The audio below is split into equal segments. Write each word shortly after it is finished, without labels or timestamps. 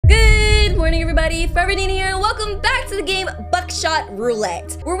everybody? Forever Nenaa here, and welcome back to the game Buckshot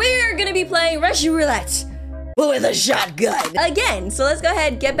Roulette, where we are gonna be playing Russian Roulette, but with a shotgun again. So let's go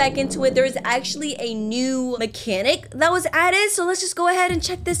ahead and get back into it. There is actually a new mechanic that was added, so let's just go ahead and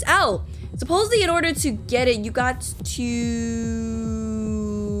check this out. Supposedly, in order to get it, you got to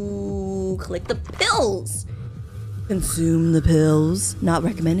click the pills. Consume the pills. Not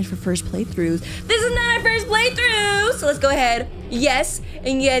recommended for first playthroughs. This is not our first playthrough, so let's go ahead, yes,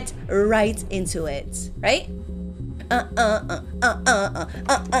 and get right into it, right? You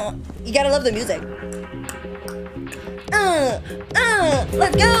gotta love the music.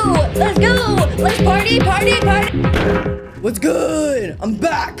 Let's go, let's party. What's good? I'm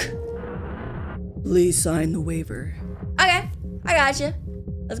back. Please sign the waiver. Okay, I got you.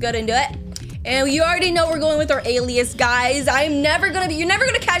 Let's go ahead and do it. And you already know we're going with our alias, guys. You're never gonna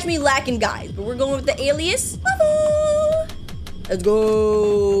catch me lacking, guys, but we're going with the alias. Let's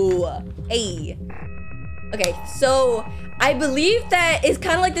go. Hey. Okay, so I believe that it's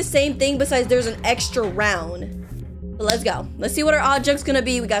kind of like the same thing, besides there's an extra round. So let's go. Let's see what our object's gonna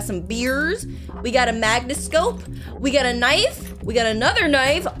be. We got some beers. We got a magnascope. We got a knife. We got another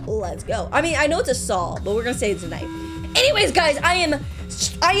knife. Let's go. I mean, I know it's a saw, but we're gonna say it's a knife. Anyways, guys, I am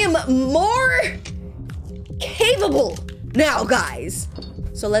more capable now, guys.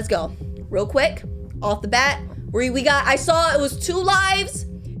 So let's go. Real quick, off the bat, I saw it was 2 lives,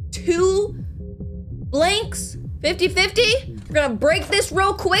 2 blanks, 50-50. We're gonna break this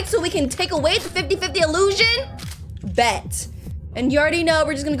real quick so we can take away the 50-50 illusion. Bet. And you already know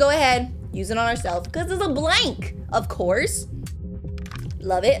we're just gonna go ahead, use it on ourselves, because it's a blank, of course.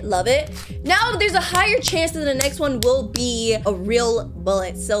 Love it, love it. Now there's a higher chance that the next one will be a real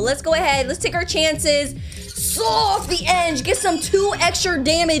bullet. So let's go ahead, let's take our chances, saw off the edge, get some 2 extra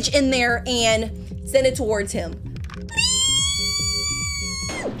damage in there, and send it towards him.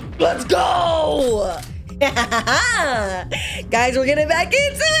 Let's go! Guys, we're getting back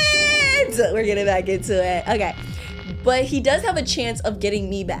into it! Okay. But he does have a chance of getting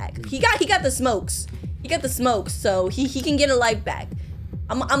me back. He got the smokes. So he can get a life back.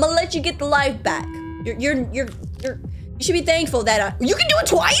 I'm gonna let you get the life back. You should be thankful that you can do it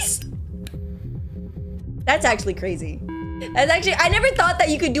twice? That's actually crazy. I never thought that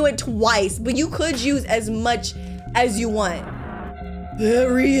you could do it twice, but you could use as much as you want.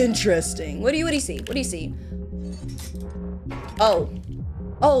 Very interesting. What do you see? What do you see? Oh,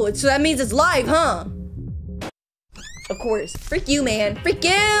 so that means it's live, huh? Of course. Freak you, man. Freak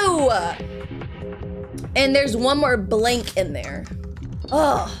you! And there's one more blank in there.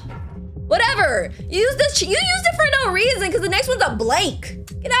 Oh, whatever. You used it for no reason, because the next one's a blank.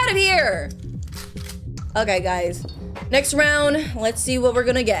 Get out of here. Okay, guys. Next round, let's see what we're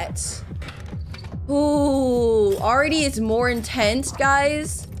gonna get. Ooh, already it's more intense,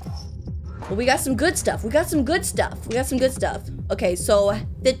 guys. But we got some good stuff. Okay, so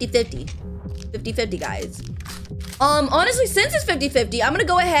 50-50. 50-50, guys. Honestly, since it's 50-50, I'm gonna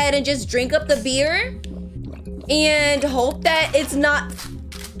go ahead and just drink up the beer and hope that it's not.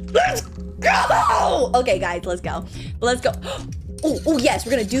 Let's go! Okay, guys, let's go. Oh, yes,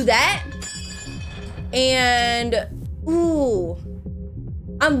 we're gonna do that. And, ooh.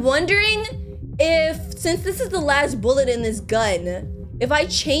 I'm wondering if, since this is the last bullet in this gun, if I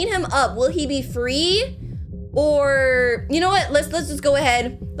chain him up, will he be free? Or, you know what? Let's just go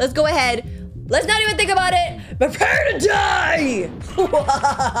ahead. Let's not even think about it. Prepare to die!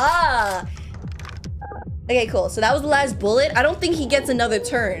 Okay, cool. So that was the last bullet. I don't think he gets another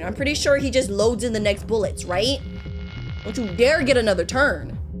turn. I'm pretty sure he just loads in the next bullets, right? Don't you dare get another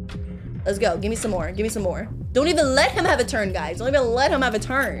turn. Let's go. Give me some more. Don't even let him have a turn, guys. Don't even let him have a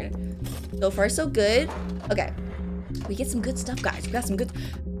turn. So far, so good. Okay. We get some good stuff, guys. We got some good.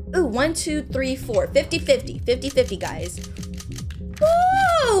 Ooh, 1, 2, 3, 4. 50-50. 50-50, guys.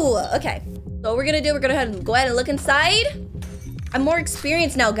 Woo! Okay. So what we're gonna do, we're gonna go ahead and look inside. I'm more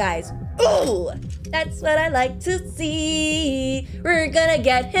experienced now, guys. Ooh! That's what I like to see. We're gonna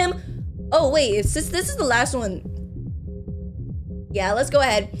get him. Oh, wait. This is the last one. Yeah, let's go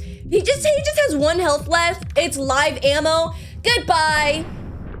ahead. He just has 1 health left. It's live ammo. Goodbye.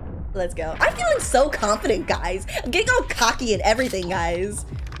 Let's go. I'm feeling so confident, guys. I'm getting all cocky and everything, guys.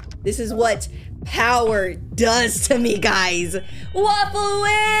 This is what power does to me, guys. Waffle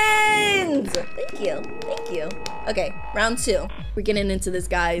wins! Thank you. Okay, round 2. We're getting into this,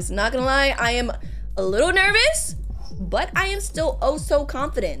 guys. Not gonna lie, I am a little nervous, but I am still oh so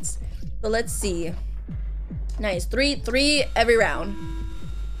confident. So let's see. Nice. 3 every round.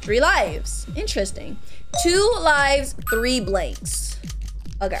 3 lives. Interesting. 2 lives, 3 blanks.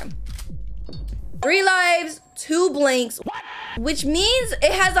 Okay. 3 lives, 2 blanks, which means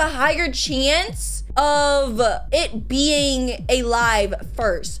it has a higher chance of it being alive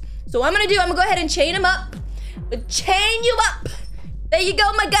first. So what I'm gonna go ahead and chain him up. Chain you up. There you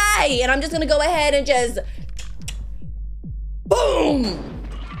go, my guy. And I'm just gonna go ahead and just boom.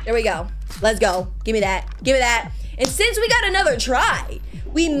 There we go. Let's go. Give me that. Give me that. And since we got another try,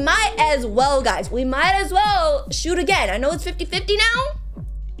 we might as well, guys, we might as well shoot again. I know it's 50-50 now.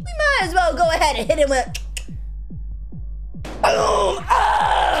 We might as well go ahead and hit him with boom.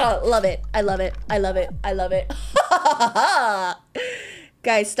 Ah! Love it. I love it. I love it. I love it.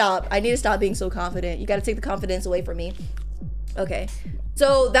 Guys, stop. I need to stop being so confident. You got to take the confidence away from me. Okay.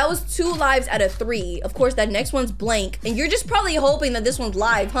 So that was 2 lives out of 3. Of course, that next one's blank. And you're just probably hoping that this one's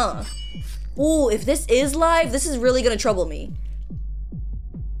live, huh? Ooh, if this is live, this is really gonna trouble me.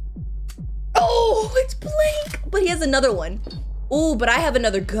 Oh, it's blank. But he has another one. Ooh, but I have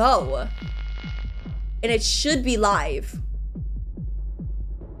another go. And it should be live.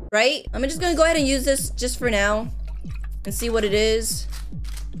 Right? I'm just gonna go ahead and use this just for now. And see what it is.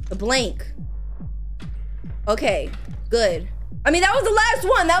 A blank. Okay, good. I mean, that was the last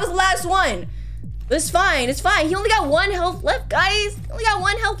one. That was the last one. But it's fine. It's fine. He only got 1 health left, guys. He only got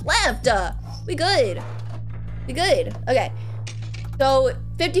 1 health left. We good. We good. Okay. So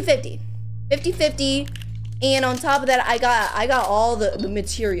 50-50. 50-50. And on top of that, I got all the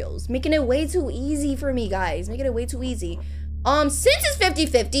materials. Making it way too easy for me, guys. Making it way too easy. Since it's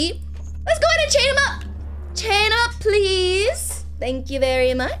 50-50, let's go ahead and chain him up. Chain up, please. Thank you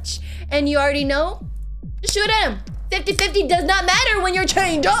very much. And you already know, just shoot at him. 50-50 does not matter when you're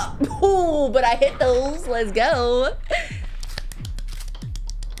chained up. Ooh, but I hit those. Let's go.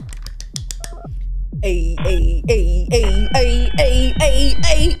 Ay, ay, ay, ay, ay, ay, ay,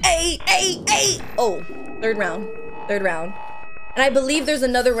 ay, ay, ay, ay. Oh, third round. Third round. And I believe there's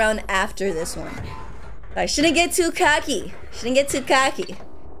another round after this one. I shouldn't get too cocky. Shouldn't get too cocky.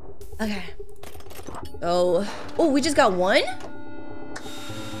 Okay. Oh, we just got 1?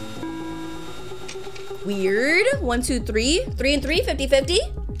 Weird. 1, 2, 3. 3 and 3,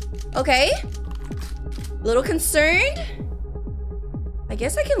 50-50. Okay. A little concerned. I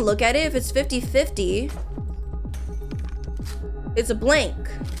guess I can look at it if it's 50-50. It's a blank.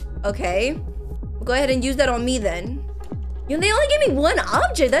 Okay. We'll go ahead and use that on me then. You know, they only gave me 1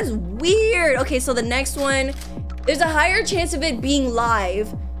 object. That's weird. Okay, so the next one, there's a higher chance of it being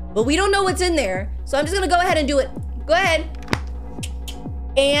live, but we don't know what's in there. So I'm just gonna go ahead and do it. Go ahead.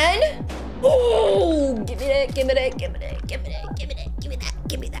 And, oh, give me that, give me that, give me that, give me that, give me that, give me that,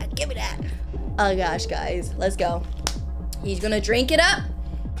 give me that, give me that. Oh gosh, guys, let's go. He's gonna drink it up,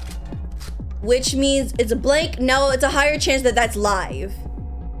 which means it's a blank. No, it's a higher chance that that's live.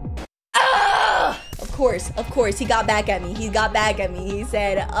 Ah! Of course, he got back at me. He got back at me. He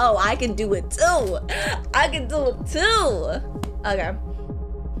said, oh, I can do it too. I can do it too. Okay.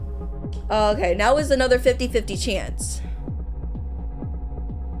 Okay, now it's another 50-50 chance.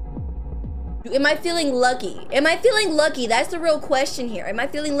 Am I feeling lucky? Am I feeling lucky? That's the real question here. Am I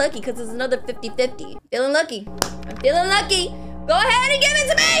feeling lucky? Because it's another 50-50. Feeling lucky. I'm feeling lucky. Go ahead and give it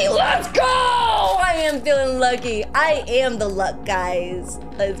to me. Let's go. I am feeling lucky. I am the luck, guys.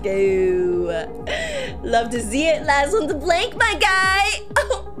 Let's go. Love to see it. Last one's a blank, my guy.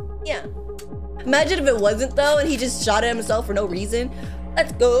 Oh, yeah. Imagine if it wasn't, though, and he just shot at himself for no reason.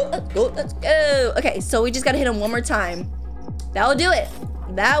 Let's go. Let's go. Let's go. Okay, so we just got to hit him one more time. That will do it.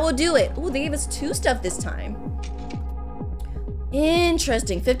 That will do it. Ooh, they gave us 2 stuff this time.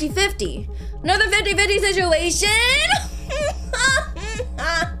 Interesting. 50-50. Another 50-50 situation.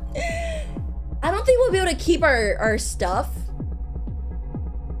 I don't think we'll be able to keep our stuff.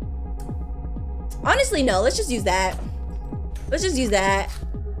 Honestly, no. Let's just use that. Let's just use that.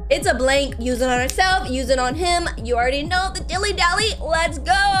 It's a blank. Use it on ourselves. Use it on him. You already know the dilly-dally. Let's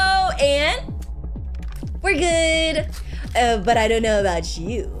go. And we're good. But I don't know about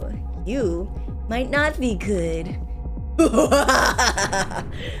you. You might not be good.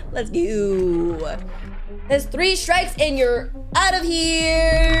 Let's go. There's 3 strikes and you're out of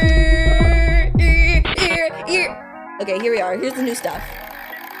here. Okay, here we are. Here's the new stuff.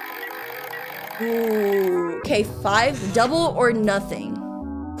 Ooh. Okay, 5, double or nothing.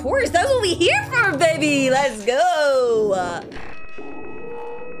 Of course, that's what we here for, baby. Let's go.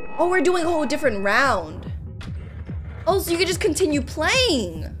 Oh, we're doing a whole different round. Oh, so you can just continue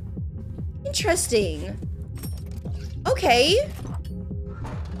playing. Interesting. Okay.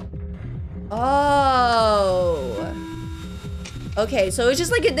 Oh. Okay, so it's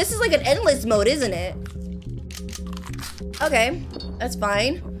just like this is like an endless mode, isn't it? Okay, that's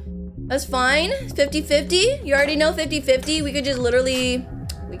fine. That's fine. 50-50. You already know 50-50. We could just literally,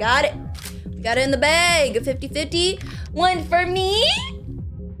 we got it. Got it in the bag. 50-50. One for me.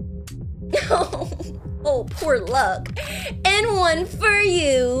 Oh, poor luck. And one for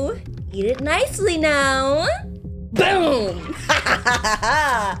you. Eat it nicely now. Boom.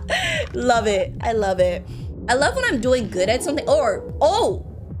 Love it. I love it. I love when I'm doing good at something. Or, oh,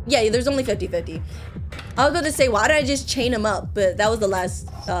 yeah, there's only 50-50. I was about to say, why did I just chain him up? But that was the last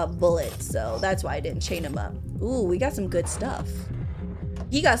bullet, so that's why I didn't chain him up. Ooh, we got some good stuff.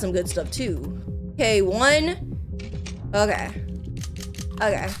 He got some good stuff too. Okay, one. Okay.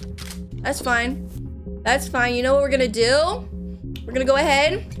 Okay. That's fine. That's fine. You know what we're gonna do? We're gonna go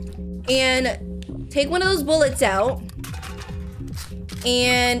ahead and take one of those bullets out.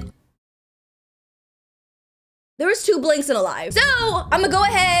 And there was 2 blanks and a live. So I'm gonna go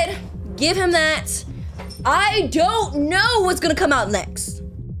ahead, give him that. I don't know what's gonna come out next,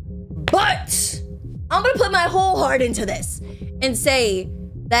 but I'm gonna put my whole heart into this and say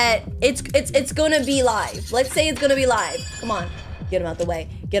that it's gonna be live. Let's say it's gonna be live. Come on, get him out the way.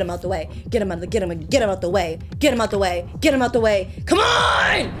 Get him out the way. Get him out the get him out the way. Get him out the way. Get him out the way. Come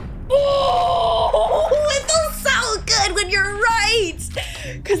on! Oh, it feels so good when you're right.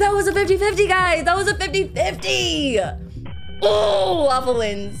 Cause that was a 50-50, guys. That was a 50-50. Oh, Waffle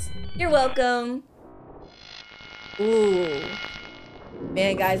wins. You're welcome. Ooh.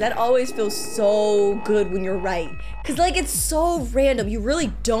 Man, guys, that always feels so good when you're right. Cause like it's so random. You really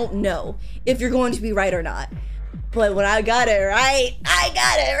don't know if you're going to be right or not. But when I got it right, I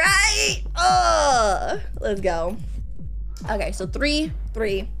got it right. Oh, let's go. Okay, so 3,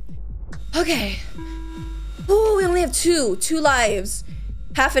 3. Okay. Oh, we only have 2 lives.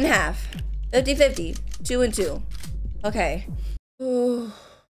 Half and half. 50-50. 2 and 2. Okay. Ooh.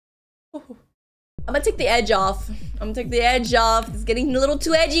 I'm gonna take the edge off. I'm gonna take the edge off. It's getting a little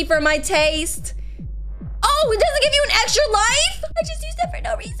too edgy for my taste. Oh, it doesn't give you an extra life? I just used it for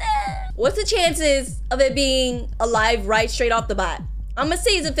no reason. What's the chances of it being alive right straight off the bat? I'm gonna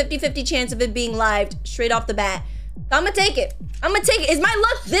say it's a 50-50 chance of it being live straight off the bat. I'm gonna take it. I'm gonna take it. Is my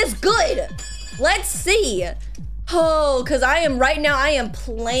luck this good? Let's see. Oh, cause right now I am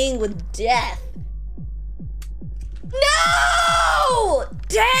playing with death. No!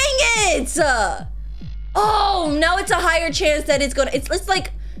 Dang it! Oh, now it's a higher chance that it's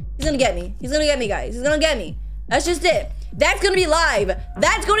like, he's gonna get me. He's gonna get me, guys. He's gonna get me. That's just it. That's gonna be live.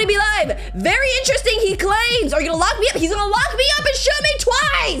 That's gonna be live. Very interesting, he claims. Are you gonna lock me up? He's gonna lock me up and shoot me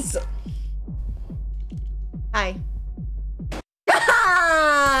twice. Hi.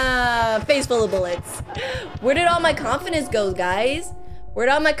 Face full of bullets. Where did all my confidence go, guys? Where'd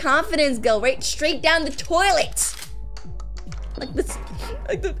all my confidence go? Right straight down the toilet. Like this,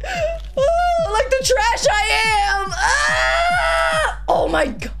 like the trash I am. Ah! Oh my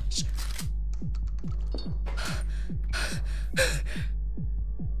gosh.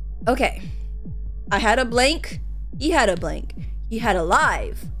 Okay. I had a blank. He had a blank. He had a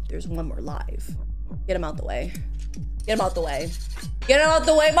live. There's one more live. Get him out the way. Get him out the way. Get him out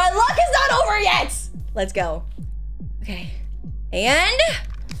the way. My luck is not over yet. Let's go. Okay. And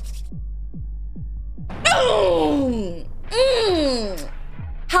boom.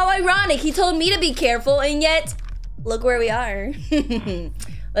 How ironic. He told me to be careful, and yet look where we are.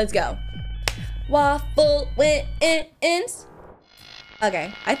 Let's go. Waffle wins.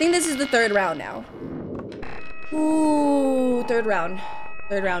 Okay, I think this is the 3rd round now. Ooh, 3rd round.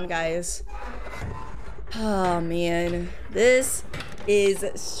 3rd round, guys. Oh man, this is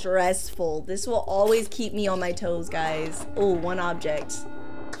stressful. This will always keep me on my toes, guys. Oh, 1 object.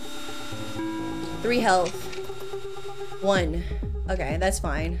 3 health. 1. Okay, that's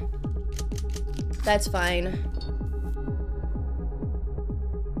fine. That's fine.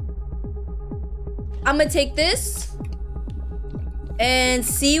 I'm gonna take this and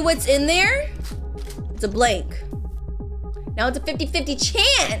see what's in there. It's a blank. Now it's a 50-50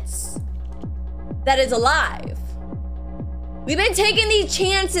 chance that it's alive. We've been taking these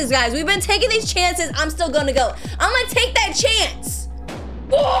chances, guys. We've been taking these chances. I'm still gonna go. I'm gonna take that chance.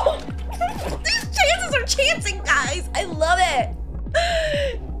 Whoa! These chances are chancing, guys. I love it.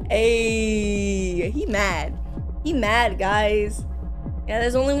 Hey, he mad. He mad, guys. Yeah,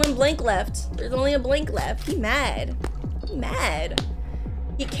 there's only 1 blank left. There's only a blank left. He mad. He mad.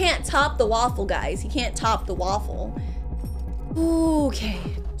 He can't top the waffle, guys. He can't top the waffle. Ooh, okay,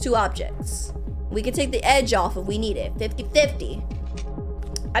 2 objects. We can take the edge off if we need it. 50-50.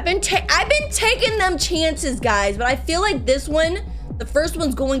 I've been taking them chances, guys, but I feel like this one, the first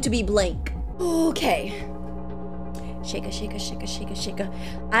one's going to be blank. Okay. Shaka, shaka, shaka, shaka, shaka.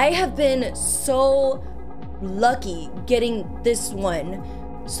 I have been so lucky getting this one.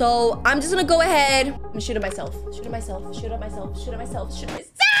 So I'm just gonna go ahead. I'm gonna shoot at myself. Shoot at myself. Shoot at myself. Shoot at myself. Shoot at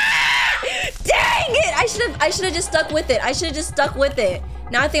myself. Ah! it! I should have just stuck with it. I should have just stuck with it.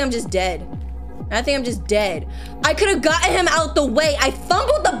 Now I think I'm just dead. I think I'm just dead. I could have gotten him out the way. I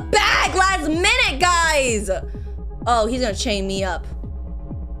fumbled the bag last minute, guys. Oh, he's gonna chain me up.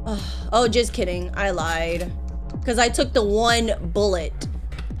 Oh, just kidding. I lied. Because I took the one bullet.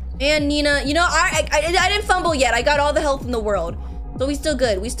 And Nina, you know, I didn't fumble yet. I got all the health in the world. So we still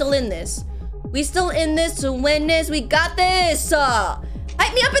good. We still in this. We still in this to win this. We got this.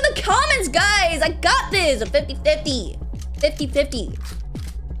 Hype me up in the comments, guys. I got this. 50-50. 50-50.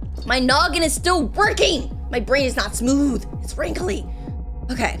 My noggin is still working. My brain is not smooth. It's wrinkly.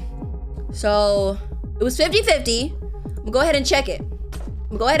 Okay. So it was 50-50. I'm gonna go ahead and check it.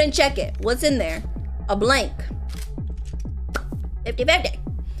 What's in there? A blank. 50-50.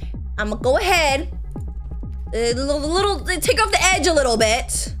 I'm gonna go ahead. Take off the edge a little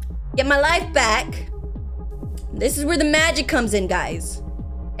bit. Get my life back. This is where the magic comes in, guys.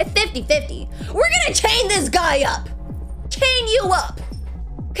 At 50-50. We're gonna chain this guy up. Chain you up.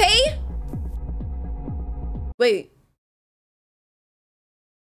 Okay? Wait,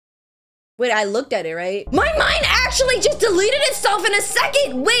 I looked at it, right? My mind actually just deleted itself in a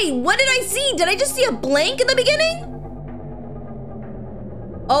second. Wait, what did I see? Did I just see a blank in the beginning?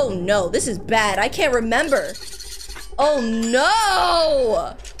 Oh no, this is bad. I can't remember. Oh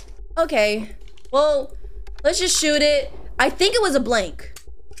no. Okay, well, let's just shoot it. I think it was a blank.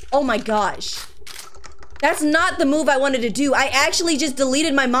 Oh my gosh. That's not the move I wanted to do. I actually just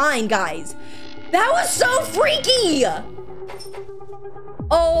deleted my mind, guys. That was so freaky.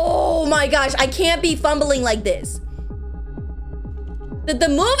 Oh my gosh, I can't be fumbling like this. The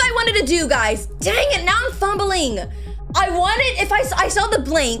move I wanted to do, guys. Dang it, now I'm fumbling. I wanted, if I saw the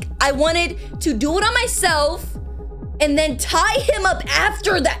blank, I wanted to do it on myself and then tie him up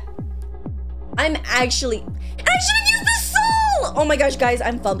after that. I'm actually, and I should have used the soul. Oh my gosh, guys,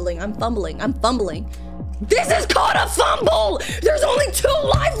 I'm fumbling. This is called a fumble. There's only 2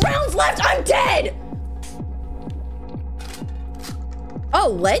 live rounds left. I'm dead. Oh,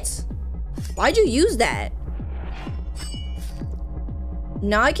 what? Why'd you use that?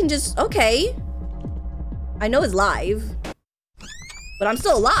 Now I can just, okay. I know it's live, but I'm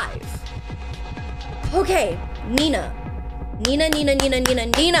still alive. Okay, Nina.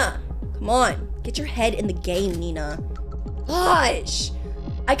 Come on, get your head in the game, Nina. Gosh,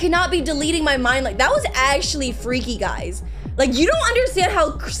 I cannot be deleting my mind like that. Was actually freaky, guys. Like, you don't understand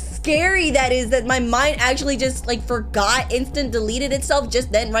how scary that is, that my mind actually just like forgot, instant deleted itself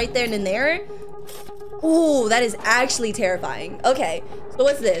just then, right there and there. Ooh, that is actually terrifying. Okay, so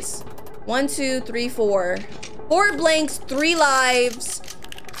what's this? 1, 2, 3, 4. 4 blanks, 3 lives,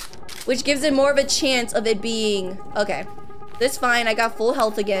 which gives it more of a chance of it being, okay. This fine, I got full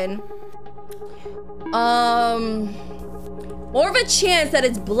health again. More of a chance that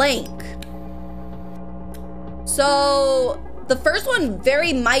it's blank. So the first one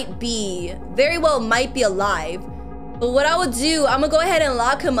very well might be alive. But what I would do, I'm gonna go ahead and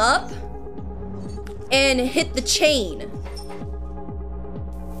lock him up and hit the chain.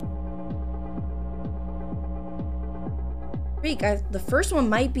 Wait, guys, the first one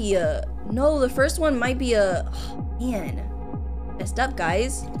might be a, no, the first one might be a, oh, man. Messed up,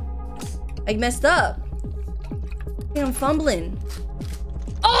 guys. I messed up. Okay, I'm fumbling.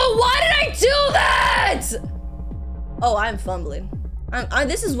 Oh, why did I do that? Oh, I'm fumbling.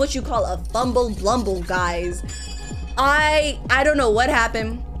 This is what you call a fumble blumble, guys. I don't know what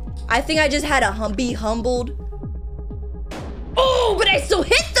happened. I think I just had to be humbled. Oh, but I still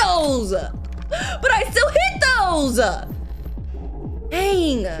hit those.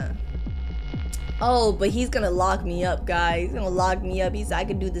 Dang. Oh, but he's gonna lock me up, guys. He's gonna lock me up. He said I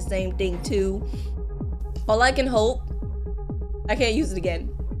can do the same thing too. All I can hope, I can't use it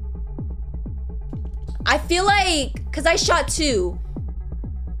again. I feel like, because I shot 2,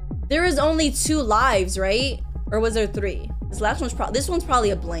 there is only 2 lives, right? Or was there 3? This one's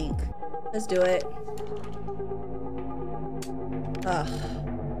probably a blank. Let's do it.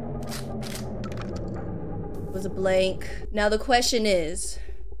 It was a blank. Now the question is,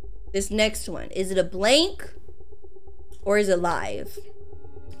 this next one, is it a blank or is it live?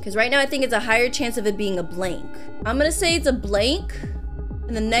 Because right now I think it's a higher chance of it being a blank. I'm gonna say it's a blank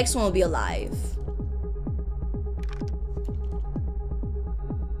and the next one will be alive.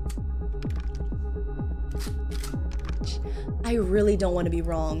 I really don't want to be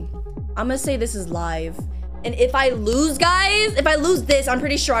wrong. I'm gonna say this is live. And if I lose, guys, if I lose this, I'm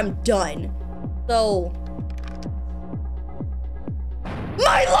pretty sure I'm done. So,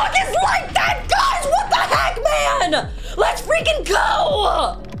 my luck is like that, guys! What the heck, man? Let's freaking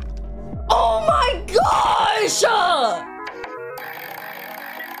go! Oh my gosh!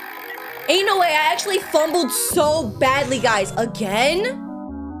 Ain't no way. I actually fumbled so badly, guys. Again?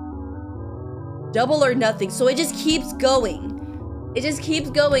 Double or nothing. So it just keeps going. It just keeps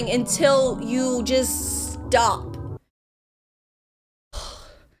going until you just stop.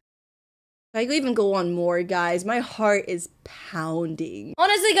 I could even go on more, guys. My heart is pounding.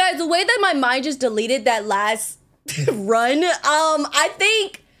 Honestly, guys, the way that my mind just deleted that last run, I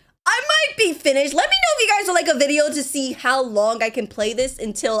think I might be finished. Let me know if you guys would like a video to see how long I can play this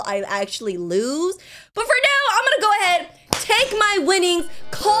until I actually lose. But for now, I'm gonna go ahead, take my winnings,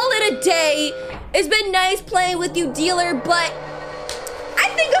 call it a day. It's been nice playing with you, dealer, but I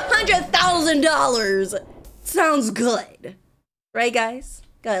think $100,000 sounds good. Right, guys?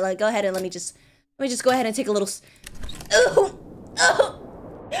 Go ahead and let me just go ahead and take a little. Oh,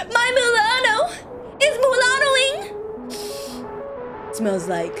 my Milano is Mulanoing. Smells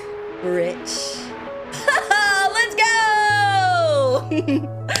like rich. Let's go.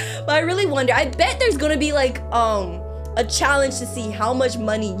 But I really wonder. I bet there's gonna be like a challenge to see how much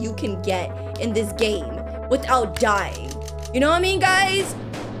money you can get in this game without dying. You know what I mean, guys?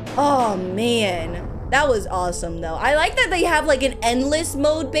 Oh man. That was awesome, though. I like that they have like an endless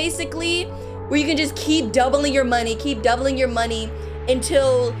mode, basically, where you can just keep doubling your money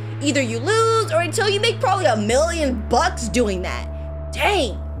until either you lose or until you make probably $1 million doing that.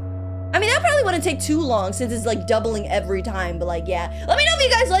 Dang. I mean, that probably wouldn't take too long since it's like doubling every time, but like, yeah. Let me know if you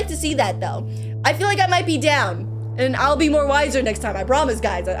guys like to see that, though. I feel like I might be down, and I'll be more wiser next time. I promise,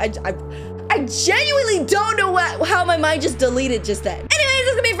 guys. I genuinely don't know how my mind just deleted just then. Anyways,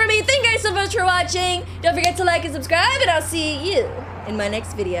 that's gonna be it for me. Thank you guys so much for watching. Don't forget to like and subscribe, and I'll see you in my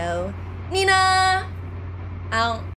next video. Nenaa, out.